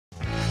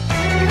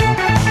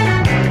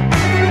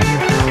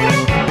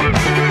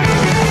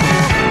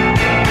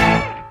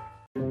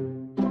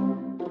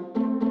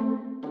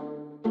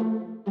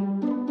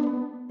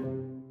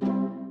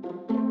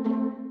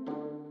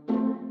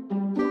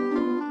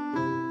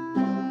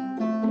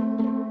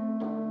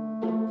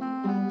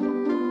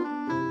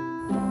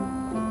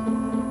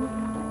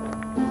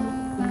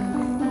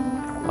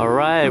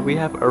Alright, we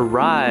have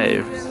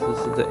arrived. This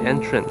is the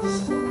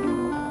entrance.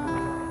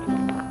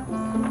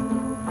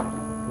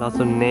 Lots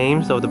of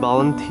names of the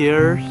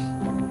volunteers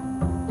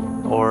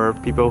or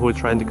people who are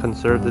trying to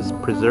conserve this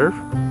preserve.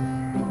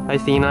 Hi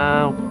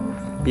Sina.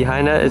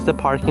 Behind us is the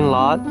parking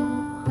lot.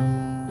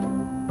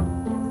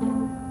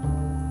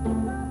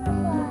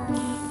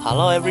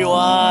 Hello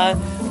everyone.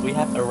 We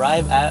have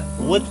arrived at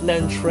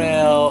Woodland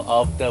Trail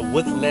of the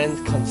Woodlands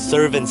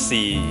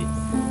Conservancy.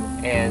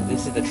 And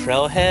this is the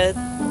trailhead,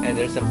 and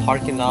there's a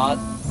parking lot,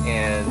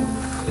 and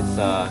it's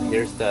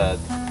here's the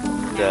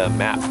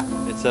map.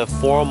 It's a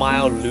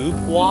 4-mile loop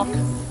walk.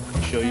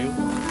 I'll show you.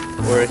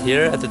 We're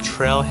here at the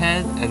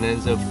trailhead, and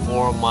there's a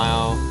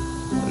 4-mile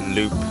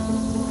loop.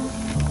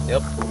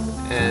 Yep.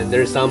 And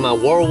there's some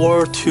World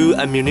War II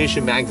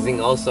ammunition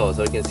magazine also,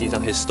 so you can see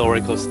some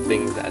historical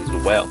things as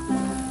well.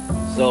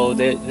 So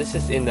this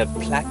is in the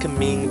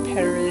Plaquemine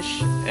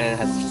Parish and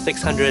has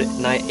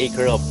 609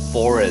 acres of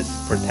forest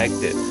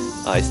protected,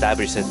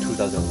 established in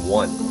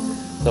 2001.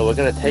 So we're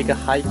gonna take a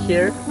hike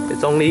here.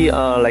 It's only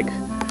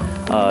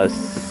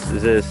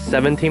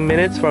 17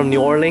 minutes from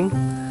New Orleans.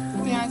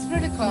 Yeah, it's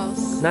pretty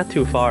close. Not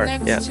too far.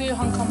 Next to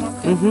Hong Kong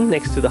market.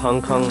 Next to the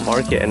Hong Kong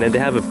market, and then they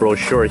have a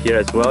brochure here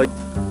as well.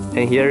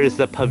 And here is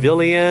the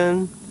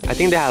pavilion. I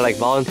think they have like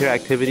volunteer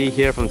activity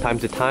here from time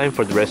to time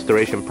for the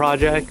restoration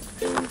project.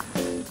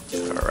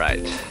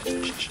 Alright.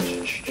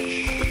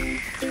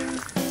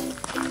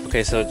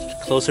 Okay, so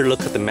closer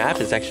look at the map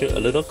is actually a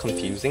little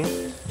confusing.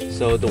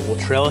 So the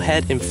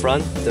trailhead in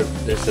front,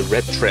 there's a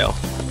red trail.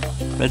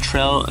 Red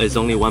trail is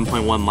only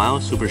 1.1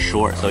 miles, super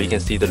short. So you can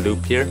see the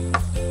loop here,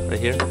 right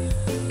here.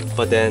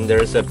 But then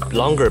there's a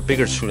longer,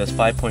 bigger trail that's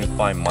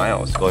 5.5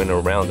 miles going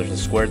around. There's a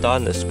square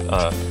dot and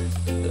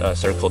a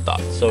circle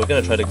dot. So we're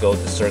gonna try to go to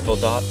the circle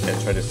dot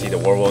and try to see the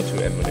World War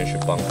II ammunition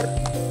bunker.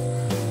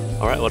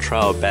 Alright, we'll try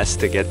our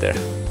best to get there.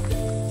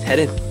 Let's head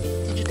in.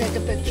 Did you take a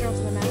picture of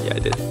the map? Yeah, I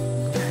did.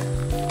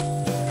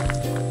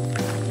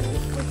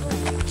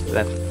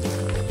 Left.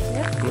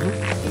 Yep.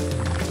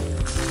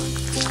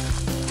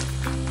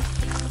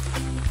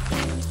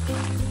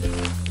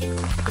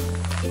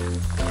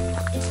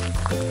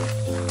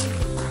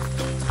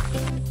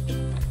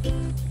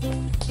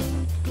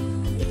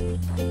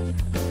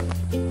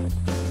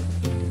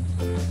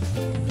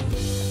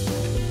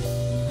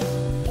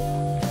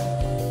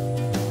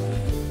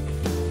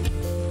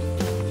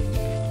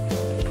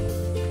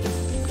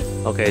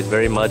 Okay, it's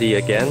very muddy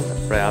again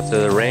right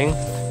after the rain.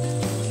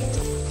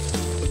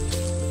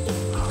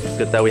 It's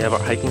good that we have our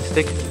hiking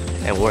stick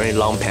and we're wearing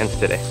long pants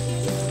today.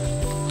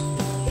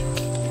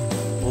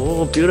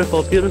 Oh,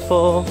 beautiful,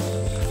 beautiful.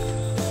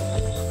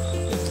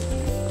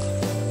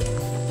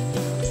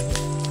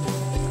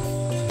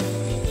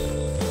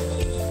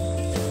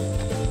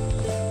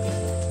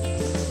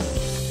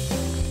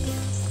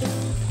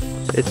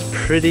 It's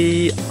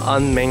pretty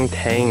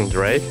unmaintained,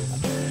 right?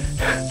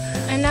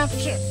 And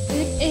after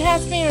it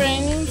has been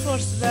raining for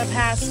the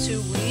past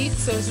 2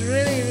 weeks, so it's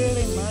really,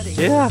 really muddy.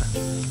 Yeah.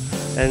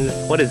 And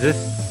what is this?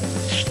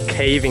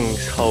 Caving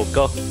hole?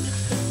 Go.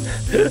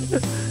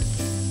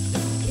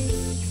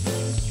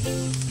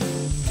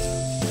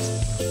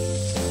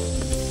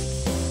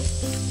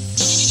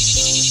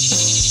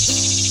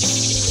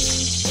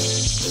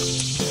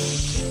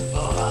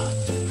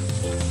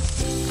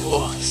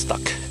 Oh,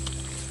 stuck.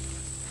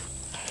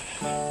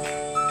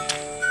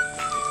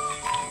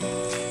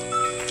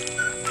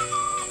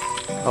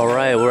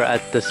 Alright, we're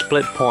at the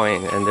split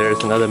point and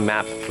there's another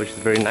map, which is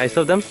very nice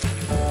of them.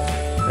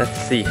 Let's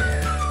see.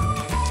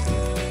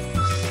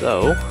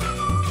 So,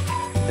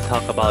 they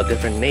talk about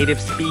different native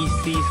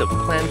species of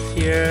plants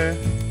here.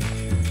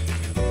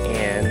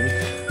 And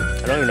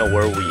I don't even know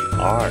where we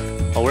are.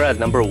 Oh, we're at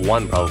number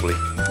 1 probably.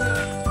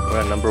 We're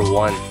at number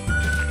 1.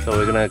 So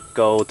we're gonna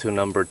go to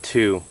number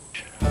 2.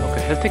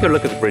 Okay, let's take a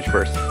look at the bridge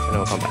first and then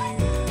we'll come back.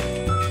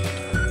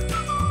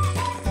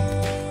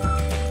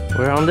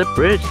 We're on the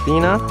bridge,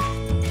 Dina.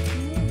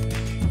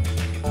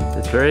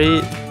 It's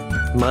very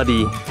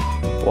muddy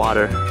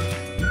water.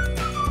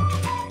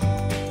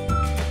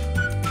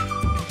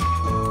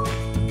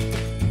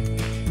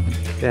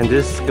 And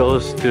this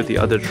goes to the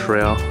other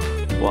trail.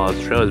 Wow,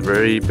 the trail is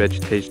very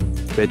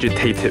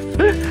vegetative.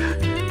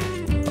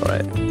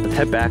 Alright, let's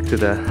head back to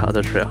the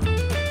other trail.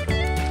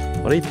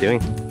 What are you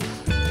doing?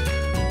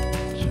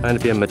 Trying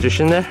to be a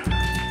magician there?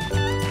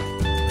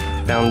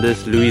 Found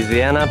this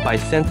Louisiana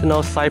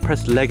bicentennial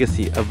cypress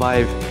legacy,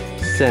 alive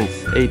since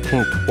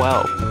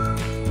 1812.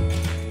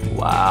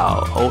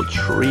 Wow, old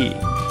tree.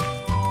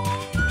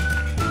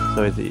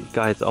 So it's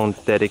got its own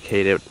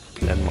dedicated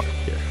landmark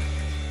here.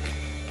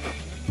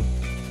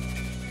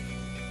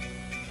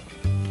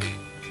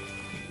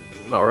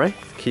 Alright,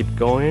 let's keep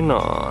going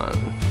on.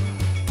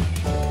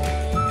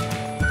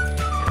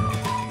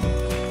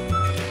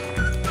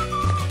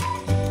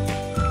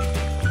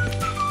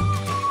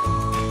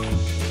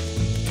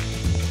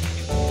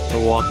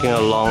 We're walking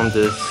along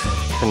this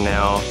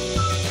canal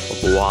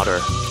of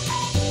water.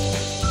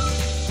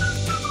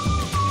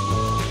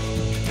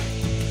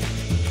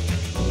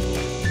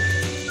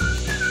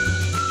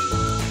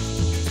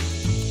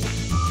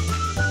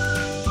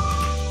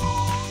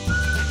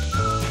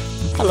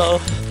 Hello.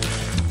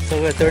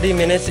 So we're 30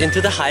 minutes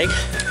into the hike.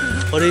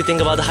 What do you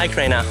think about the hike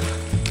right now?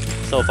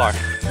 So far?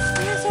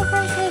 Yeah, so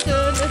far so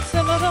good. It's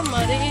a little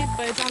muddy,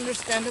 but it's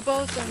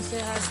understandable since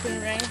it has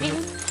been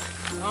raining.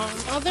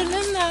 Other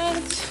than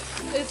that,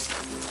 it's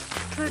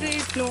pretty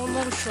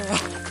normal trail.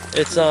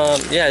 It's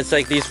yeah, it's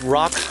like these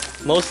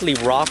mostly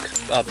rock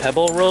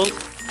pebble roads.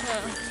 Yeah.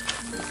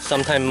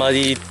 Sometimes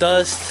muddy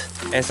dust,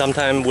 and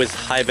sometimes with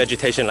high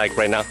vegetation like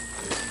right now.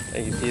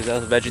 And you see the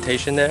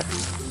vegetation there?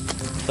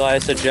 So I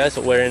suggest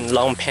wearing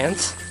long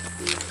pants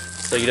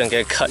so you don't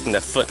get cut in the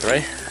foot,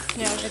 right?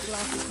 Yeah, like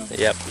last time.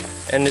 Yep.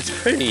 And it's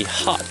pretty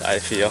hot, I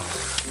feel.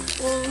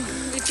 Well,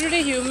 it's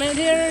really humid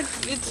here.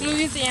 It's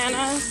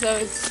Louisiana, so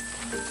it's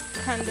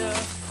kind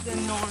of the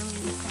norm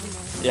in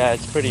summer. Yeah,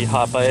 it's pretty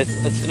hot, but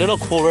it's a little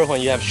cooler when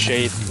you have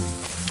shade.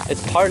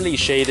 It's partly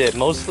shaded,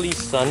 mostly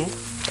sun,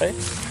 right?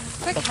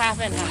 It's like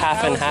half and half.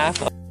 Half and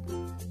half.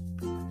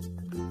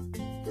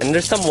 And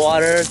there's some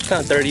water,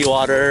 kind of dirty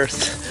water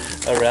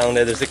around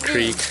it. There's a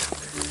creek.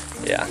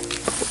 Yeah.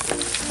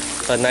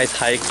 A nice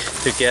hike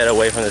to get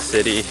away from the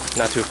city,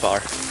 not too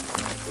far.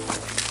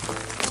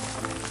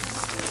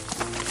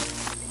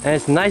 And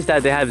it's nice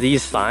that they have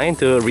these signs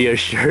to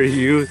reassure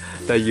you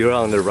that you're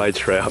on the right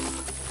trail.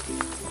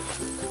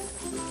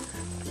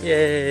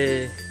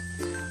 Yay!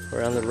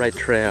 We're on the right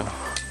trail.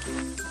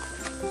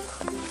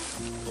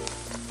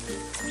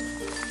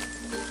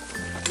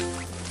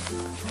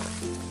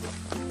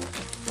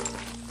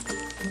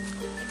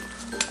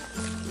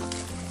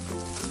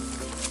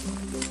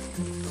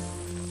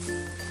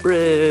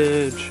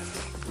 Bridge.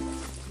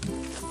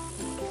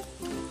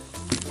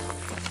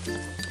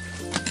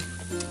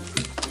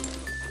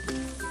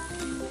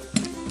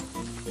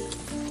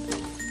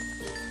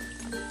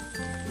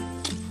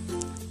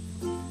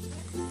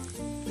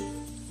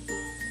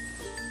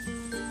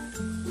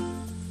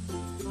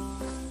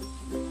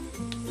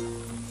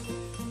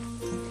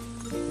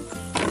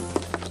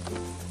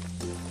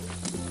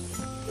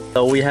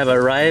 So we have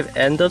arrived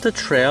end of the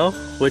trail,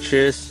 which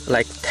is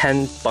like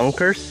 10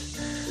 bunkers.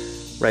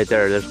 Right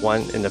there, there's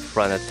one in the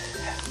front.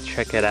 Let's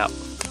check it out.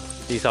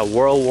 These are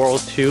World War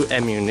II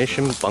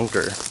ammunition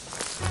bunker.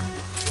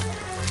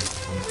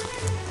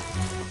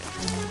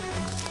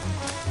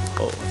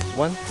 Oh, this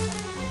one.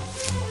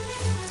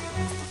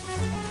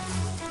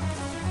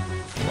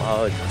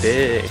 Wow, it's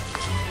big.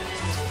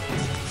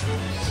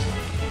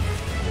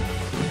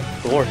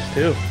 Doors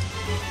too.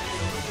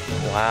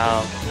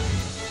 Wow.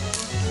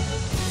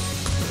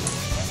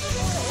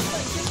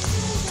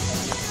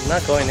 I'm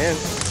not going in.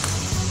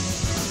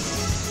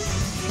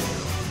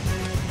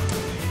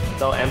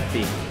 So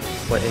empty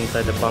what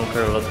inside the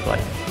bunker looks like.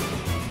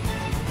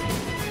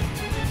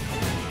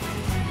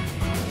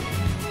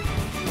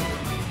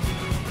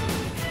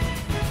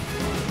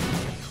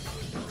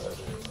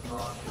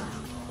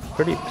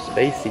 Pretty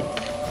spacey.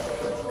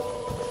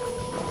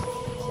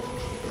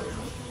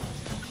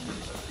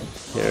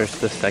 Here's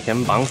the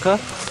second bunker.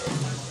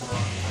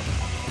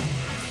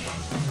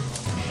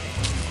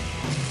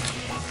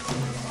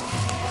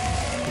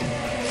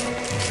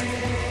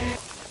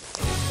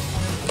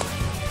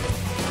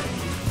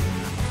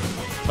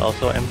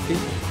 Also empty.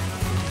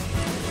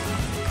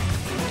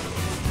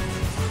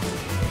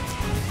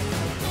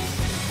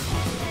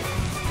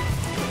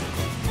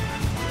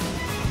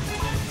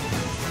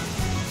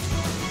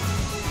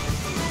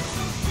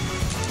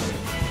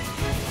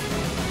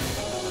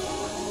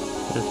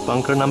 There's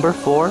bunker number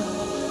 4.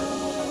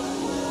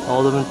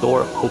 All of them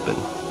door open.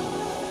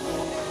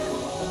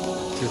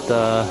 This is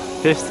the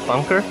 5th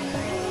bunker,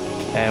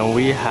 and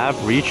we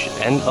have reached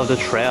end of the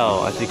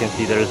trail. As you can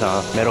see, there's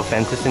metal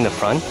fences in the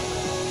front.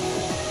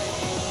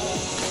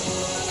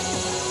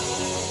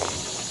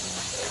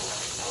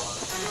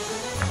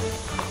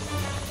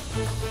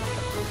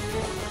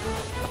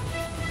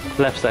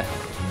 Left side.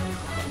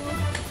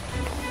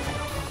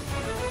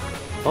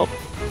 Oh.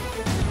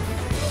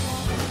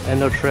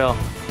 End of trail.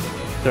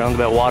 Surrounded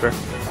by water.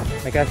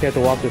 I guess you have to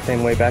walk the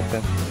same way back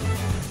then.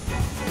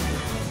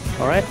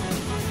 Alright.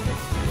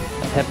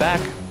 Let's head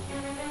back.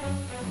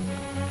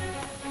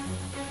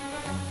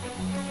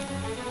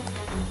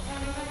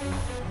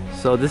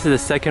 So this is the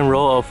second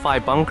row of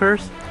 5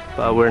 bunkers,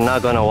 but we're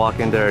not gonna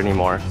walk in there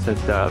anymore since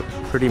they're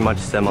pretty much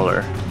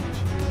similar.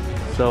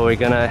 So we're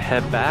gonna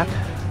head back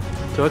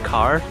to a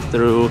car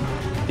through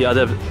the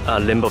other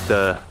limb of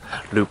the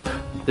loop.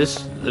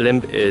 This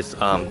limb is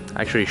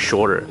actually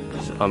shorter,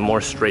 more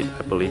straight,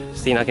 I believe.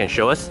 Sina can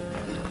show us.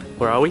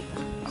 Where are we?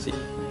 Let's see.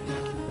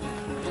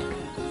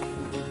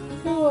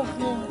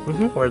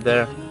 We're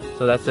there.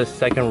 So that's the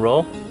second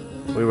row.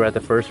 We were at the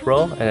first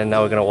row, and then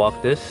now we're gonna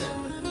walk this,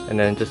 and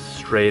then just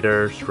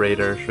straighter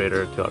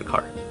to our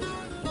car.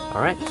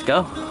 All right, let's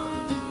go.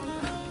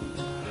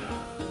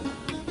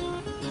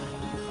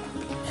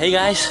 Hey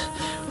guys,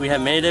 we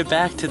have made it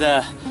back to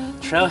the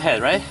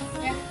trailhead, right?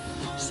 Yeah.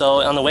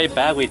 So on the way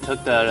back, we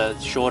took the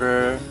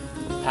shorter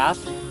path.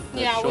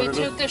 Yeah, we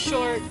took the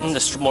short.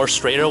 The more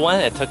straighter one.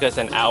 It took us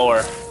an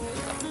hour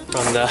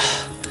from the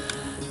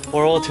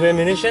World War II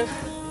ammunition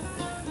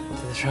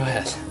to the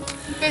trailhead.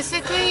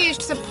 Basically, you're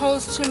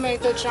supposed to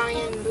make a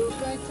giant loop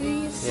like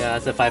these. Yeah,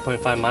 it's a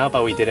 5.5 mile,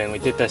 but we didn't. We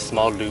did the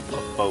small loop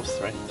of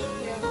both, right?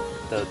 Yeah.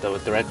 The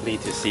directly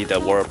to see the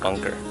war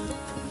bunker.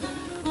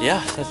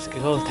 Yeah, let's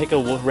go take a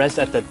rest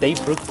at the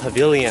Daybrook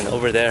Pavilion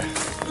over there,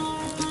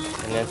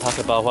 and then talk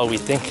about what we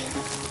think.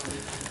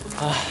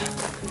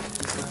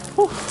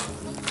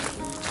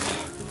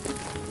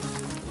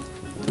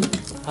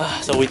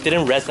 So we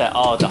didn't rest at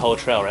all the whole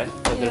trail, right?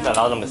 So there's a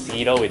lot of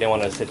mosquito. We didn't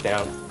want to sit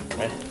down,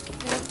 right?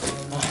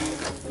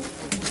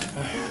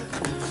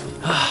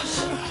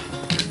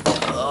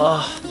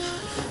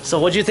 So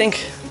what do you think?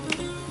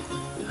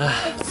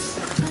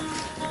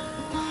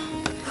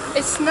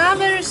 It's not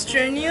very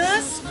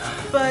strenuous,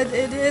 but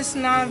it is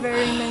not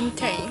very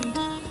maintained.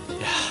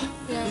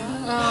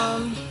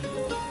 Yeah.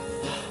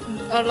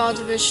 A lot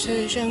of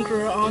vegetation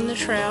grew on the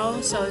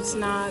trail, so it's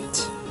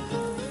not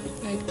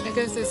like, I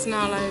guess it's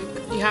not like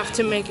you have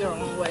to make your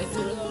own way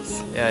through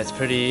those. Yeah, it's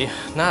pretty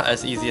not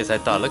as easy as I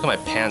thought. Look at my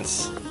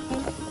pants.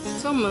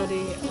 So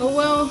muddy. Oh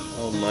well.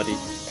 Oh, muddy.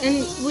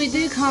 And we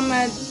did come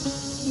at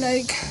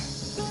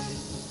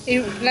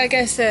like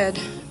I said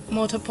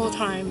multiple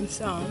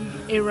times.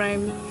 It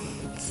rained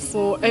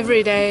for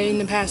every day in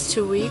the past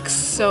 2 weeks,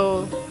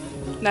 so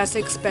that's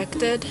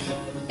expected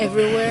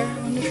everywhere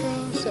on the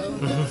trail. So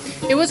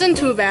it wasn't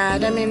too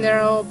bad. I mean,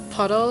 there are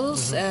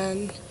puddles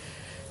and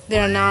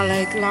they're not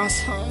like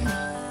last time.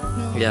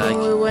 No, Yeah, when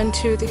we went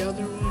to the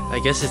other one. I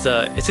guess it's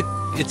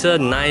a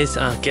nice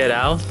get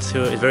out.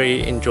 So it's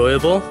very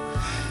enjoyable,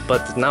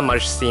 but not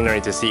much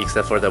scenery to see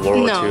except for the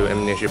World War II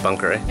ammunition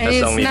bunker. Right? That's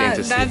the only thing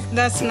to see.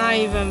 That's not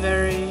even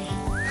very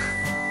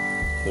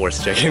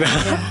worth checking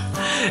out.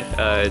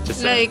 Yeah.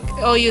 Just like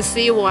you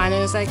see one,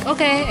 and it's like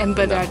okay,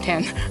 but there are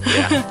 10.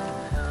 Yeah.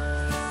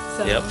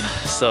 So. Yep.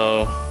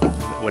 So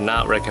would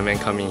not recommend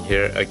coming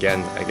here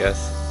again, I guess.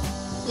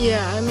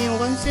 Yeah, I mean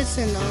once it's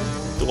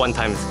enough. One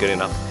time is good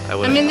enough.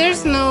 I mean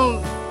there's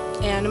no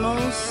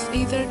animals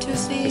either to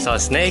see. We saw a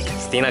snake.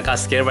 Stina got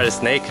scared by the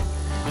snake.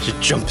 She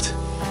jumped.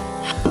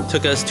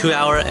 Took us 2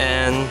 hours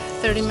and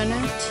 30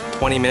 minutes.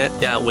 20 minutes.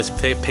 Yeah, with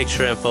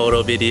picture and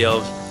photo,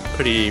 video.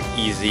 Pretty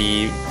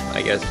easy,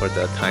 I guess, for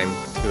the time.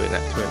 2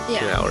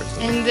 hours.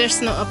 And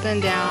there's no up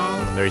and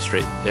down. Very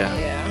straight. Yeah.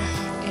 Yeah.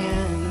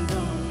 And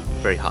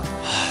very hot.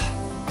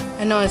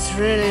 I know it's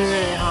really,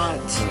 really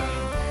hot.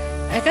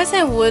 I guess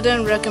I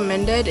wouldn't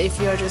recommend it if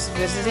you're just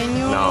visiting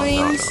New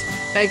Orleans. No.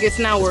 Like it's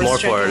not worth.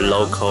 It's more for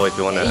local if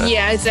you want to.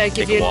 Yeah, it's like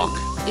if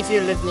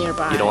you live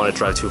nearby. You don't want to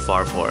drive too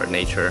far for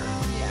nature.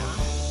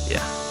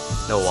 Yeah.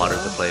 No water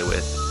to play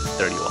with.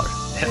 Dirty water.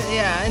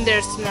 Yeah, and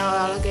there's no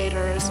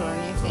alligators or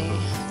anything.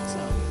 So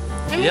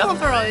I mean,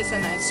 overall, it's a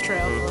nice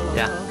trail for locals.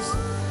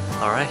 Yeah.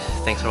 All right.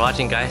 Thanks for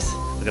watching, guys.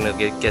 We're gonna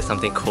get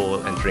something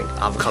cool and drink.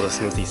 Avocado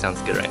smoothie sounds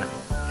good right now.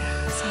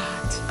 Yeah, it's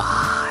hot.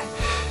 Bye.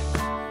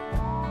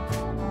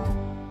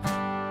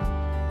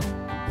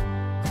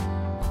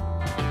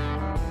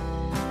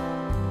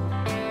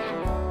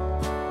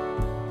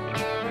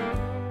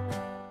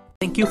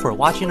 Thank you for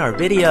watching our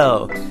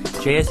video.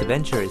 JS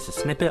Adventure is a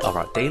snippet of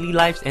our daily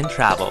lives and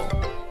travel.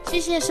 谢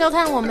谢收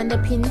看我们的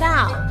频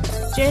道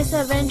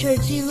 ，JS Adventure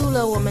记录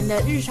了我们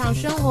的日常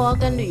生活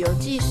跟旅游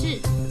记事。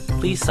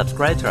Please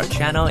subscribe to our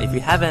channel if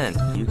you haven't.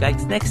 See you guys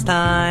next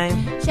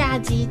time. 下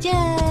集见，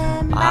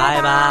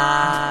拜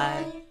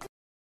拜。